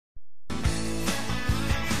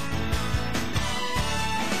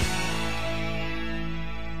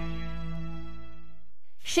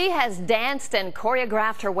She has danced and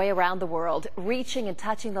choreographed her way around the world, reaching and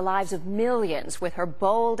touching the lives of millions with her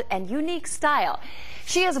bold and unique style.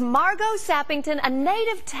 She is Margo Sappington, a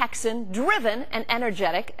native Texan, driven and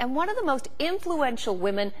energetic, and one of the most influential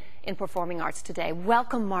women in performing arts today.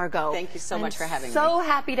 Welcome, Margo. Thank you so much for having me. So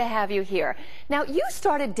happy to have you here. Now, you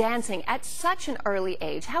started dancing at such an early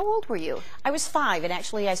age. How old were you? I was 5, and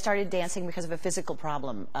actually I started dancing because of a physical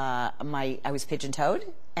problem. I was pigeon-toed,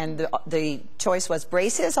 and the choice was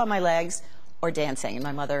braces on my legs or dancing, and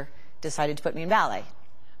my mother decided to put me in ballet.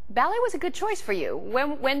 Ballet was a good choice for you.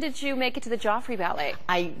 When did you make it to the Joffrey Ballet?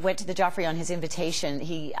 I went to the Joffrey on his invitation.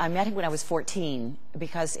 I met him when I was 14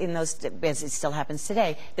 because in those, as it still happens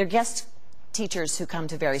today, they're guest teachers who come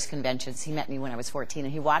to various conventions. He met me when I was 14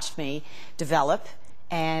 and he watched me develop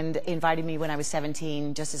and invited me when I was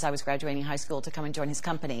 17, just as I was graduating high school, to come and join his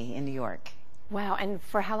company in New York. Wow, and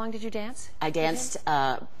for how long did you dance? I danced,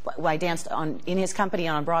 I danced in his company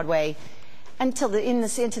on Broadway until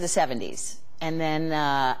into the 70s. And then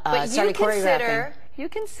started choreographing. You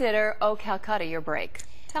consider Oh Calcutta your break.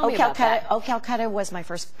 Tell me about that. Oh Calcutta was my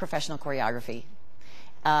first professional choreography.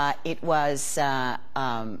 It was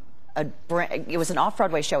an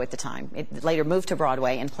off-Broadway show at the time. It later moved to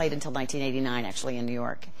Broadway and played until 1989, actually, in New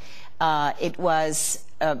York. It was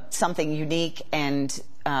something unique, and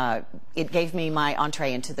it gave me my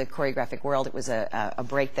entree into the choreographic world. It was a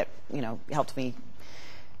break that, you know, helped me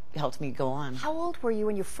go on. How old were you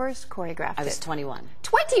when you first choreographed it? I was 21.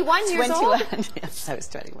 21 years old? 21, yes, I was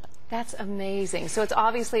 21. That's amazing. So it's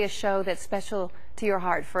obviously a show that's special to your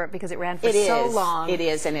heart because it ran for so long. It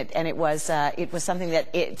is, and it was something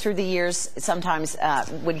that through the years sometimes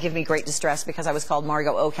would give me great distress because I was called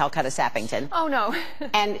Margo "Oh Calcutta" Sappington. Oh no!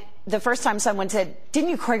 And the first time someone said, "Didn't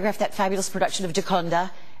you choreograph that fabulous production of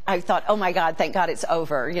Gioconda?" I thought, oh my God, thank God it's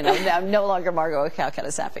over. You know, I'm no longer Margo Calcutta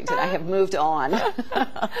Sappington. I have moved on.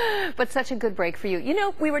 But such a good break for you. You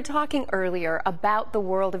know, we were talking earlier about the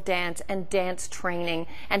world of dance and dance training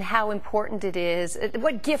and how important it is,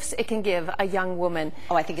 what gifts it can give a young woman.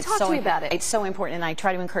 Oh, I think it's so important. Talk to me about it. It's so important, and I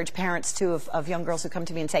try to encourage parents, too, of young girls who come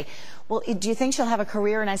to me and say, well, do you think she'll have a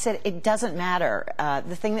career? And I said, it doesn't matter.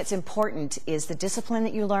 The thing that's important is the discipline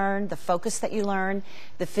that you learn, the focus that you learn,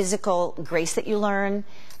 the physical grace that you learn,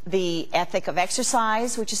 the ethic of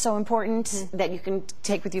exercise, which is so important, that you can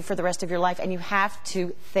take with you for the rest of your life. And you have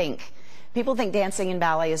to think. People think dancing and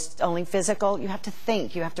ballet is only physical. You have to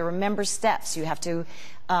think. You have to remember steps. You have to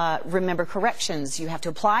remember corrections. You have to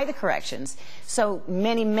apply the corrections. So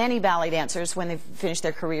many, many ballet dancers, when they finish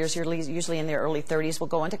their careers, usually in their early 30s, will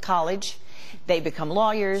go on to college. They become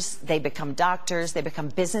lawyers, they become doctors, they become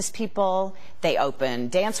business people, they open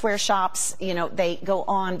dancewear shops. You know, they go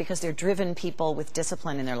on because they're driven people with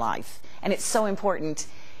discipline in their life. And it's so important.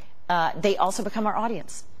 They also become our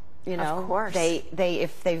audience. You know, of course.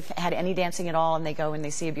 If they've had any dancing at all and they go and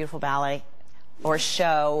they see a beautiful ballet or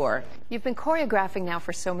show or... You've been choreographing now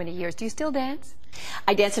for so many years. Do you still dance?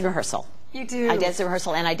 I dance in rehearsal. You do? I dance in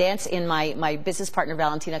rehearsal, and I dance in my business partner,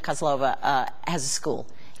 Valentina Kozlova, has a school.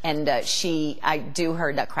 And I do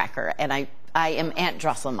her Nutcracker, and I am Aunt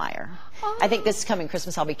Drosselmeyer. Oh. I think this coming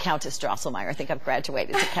Christmas I'll be Countess Drosselmeyer. I think I've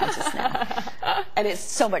graduated to Countess now. And it's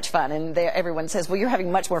so much fun, and everyone says, well, you're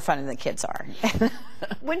having much more fun than the kids are.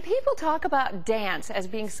 When people talk about dance as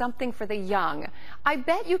being something for the young, I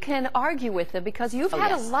bet you can argue with them because you've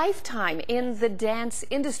had a lifetime in the dance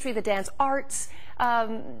industry, the dance arts.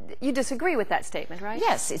 You disagree with that statement, right?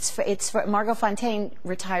 Yes, it's for Margo Fontaine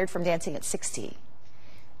retired from dancing at 60.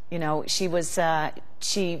 You know, she was a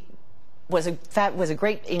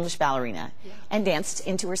great English ballerina, and danced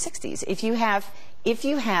into her 60s. If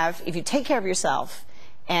you take care of yourself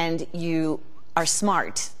and you are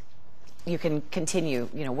smart, you can continue,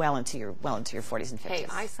 you know, well into your 40s and 50s. Hey,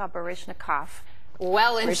 I saw Baryshnikov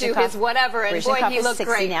well into his whatever, and boy, he looks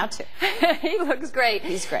great now too. He looks great.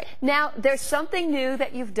 He's great. Now, there's something new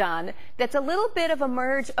that you've done that's a little bit of a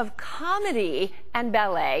merge of comedy and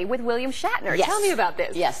ballet with William Shatner. Yes. Tell me about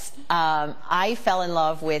this. Yes. I fell in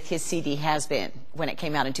love with his CD Has Been when it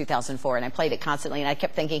came out in 2004, and I played it constantly, and I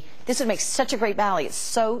kept thinking, this would make such a great ballet. It's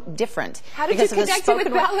so different. How did you connect it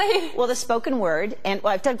with ballet? Well, the spoken word, and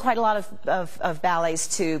I've done quite a lot of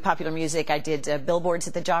ballets to popular music. I did billboards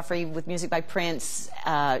at the Joffrey with music by Prince,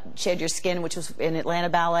 Shed Your Skin, which was in Atlanta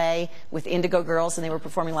Ballet, with Indigo Girls, and they were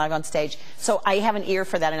performing live on stage. So I have an ear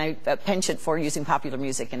for that, and I penchant for using popular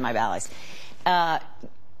music in my ballets. I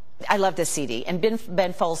love this CD, and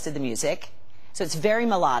Ben Folds did the music. So it's very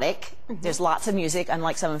melodic. There's lots of music,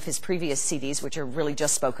 unlike some of his previous CDs, which are really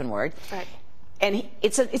just spoken word. Right. And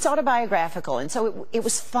it's autobiographical, and so it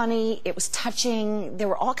was funny, it was touching. There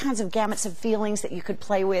were all kinds of gamuts of feelings that you could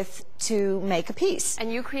play with to make a piece.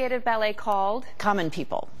 And you created a ballet called? Common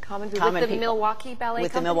People. With the Milwaukee Ballet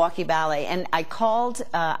With Company? the Milwaukee Ballet. And I called,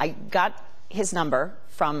 I got his number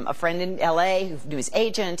from a friend in L.A. who knew his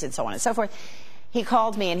agent and so on and so forth. He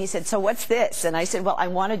called me and he said, so what's this? And I said, well, I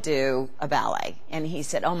want to do a ballet. And he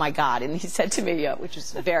said, oh my God. And he said to me, which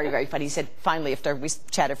was very, very funny, he said, finally, after we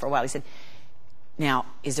chatted for a while, he said, now,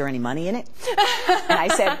 is there any money in it? And I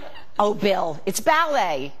said, oh, Bill, it's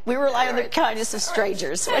ballet. We rely on the kindness of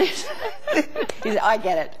strangers. He said, I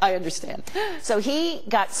get it. I understand. So he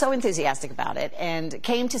got so enthusiastic about it and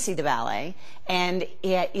came to see the ballet. And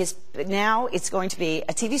now it's going to be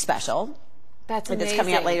a TV special. That's amazing. That's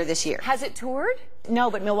coming out later this year. Has it toured?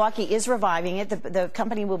 No, but Milwaukee is reviving it. The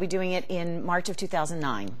company will be doing it in March of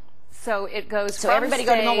 2009. So it goes so from everybody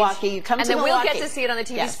stage, go to Milwaukee. You come to Milwaukee. And then we'll get to see it on the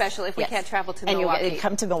TV special if we can't travel to Milwaukee. And you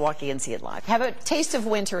come to Milwaukee and see it live. Have a taste of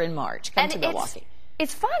winter in March. Come to Milwaukee.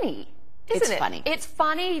 It's funny, isn't it? It's funny. It's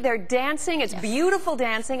funny. They're dancing. It's beautiful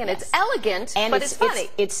dancing, and it's elegant, and but it's funny.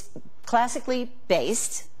 It's classically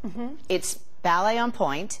based. It's ballet on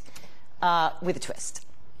point with a twist.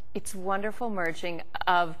 It's wonderful merging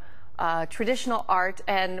of traditional art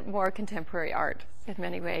and more contemporary art in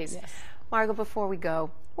many ways. Yes. Margo, before we go,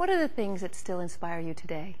 what are the things that still inspire you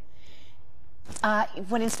today?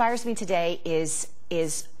 What inspires me today is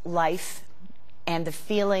life and the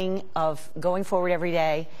feeling of going forward every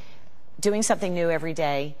day, doing something new every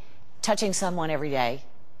day, touching someone every day.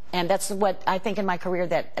 And that's what I think in my career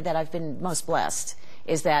that I've been most blessed,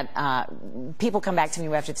 is that people come back to me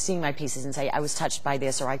after seeing my pieces and say, I was touched by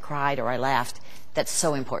this, or I cried, or I laughed. That's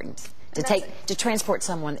so important, to transport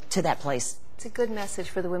someone to that place. It's a good message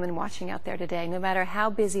for the women watching out there today, no matter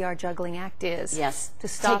how busy our juggling act is. Yes. To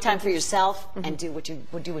stop Take time for yourself and do what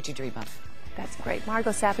you dream of. That's great.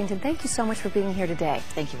 Margo Sappington, thank you so much for being here today.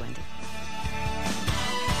 Thank you, Wendy.